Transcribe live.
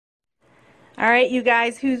All right, you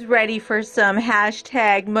guys, who's ready for some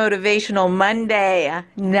hashtag Motivational Monday?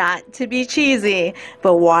 Not to be cheesy,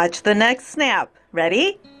 but watch the next snap.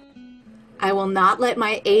 Ready? I will not let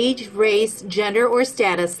my age, race, gender, or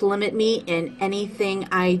status limit me in anything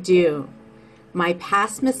I do. My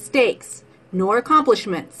past mistakes, nor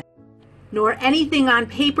accomplishments, nor anything on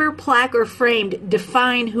paper, plaque, or framed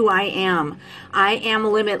define who I am. I am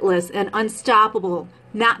limitless and unstoppable,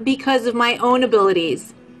 not because of my own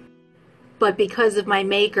abilities, but because of my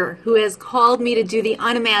Maker, who has called me to do the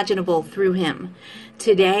unimaginable through Him.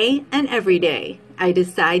 Today and every day, I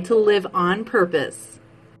decide to live on purpose,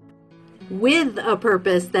 with a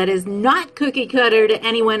purpose that is not cookie cutter to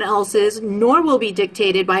anyone else's, nor will be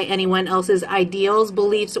dictated by anyone else's ideals,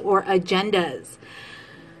 beliefs, or agendas.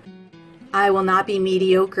 I will not be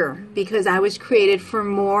mediocre because I was created for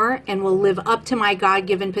more and will live up to my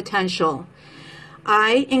God-given potential.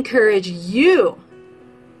 I encourage you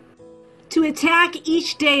to attack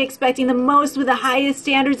each day expecting the most with the highest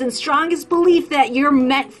standards and strongest belief that you're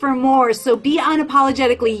meant for more. So be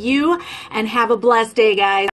unapologetically you and have a blessed day, guys.